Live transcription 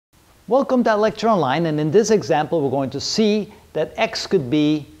Welcome to Lecture Online, and in this example we're going to see that x could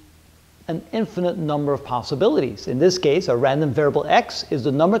be an infinite number of possibilities. In this case, a random variable x is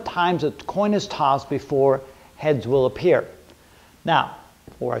the number of times a coin is tossed before heads will appear. Now,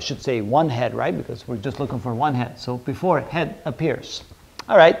 or I should say one head, right? Because we're just looking for one head. So before a head appears.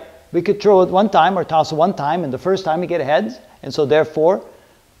 All right, we could throw it one time or toss it one time, and the first time we get heads, and so therefore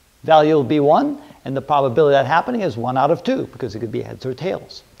value will be 1, and the probability of that happening is 1 out of 2, because it could be heads or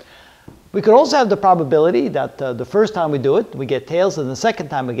tails. We could also have the probability that the first time we do it, we get tails, and the second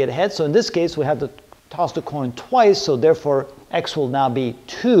time we get heads. So in this case, we have to toss the coin twice, so therefore x will now be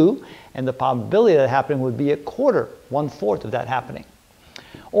 2, and the probability of that happening would be a quarter, 1/4 of that happening.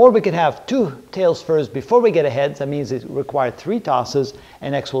 Or we could have 2 tails first before we get a heads. That means it required 3 tosses,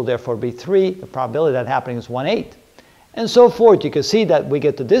 and x will therefore be 3. The probability of that happening is 1/8. And so forth. You can see that we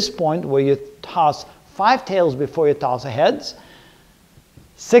get to this point where you toss 5 tails before you toss a heads.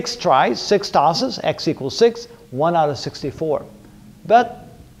 6 tries, 6 tosses, x equals 6, 1 out of 64. But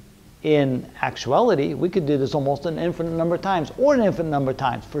in actuality, we could do this almost an infinite number of times, or an infinite number of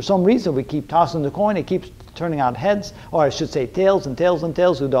times. For some reason, we keep tossing the coin, it keeps turning out heads, or I should say tails and tails and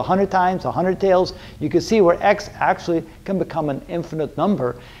tails. We do 100 times, 100 tails. You can see where x actually can become an infinite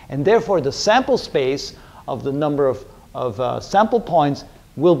number, and therefore the sample space of the number of sample points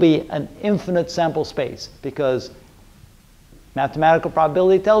will be an infinite sample space, because mathematical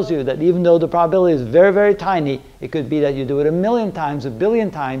probability tells you that even though the probability is very, very tiny, it could be that you do it 1,000,000 times,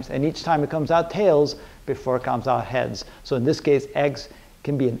 1,000,000,000 times, and each time it comes out tails before it comes out heads. So in this case, x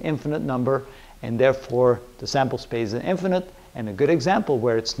can be an infinite number, and therefore the sample space is infinite, and a good example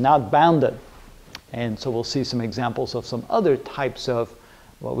where it's not bounded. And so we'll see some examples of some other types of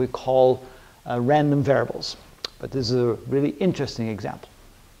what we call random variables. But this is a really interesting example.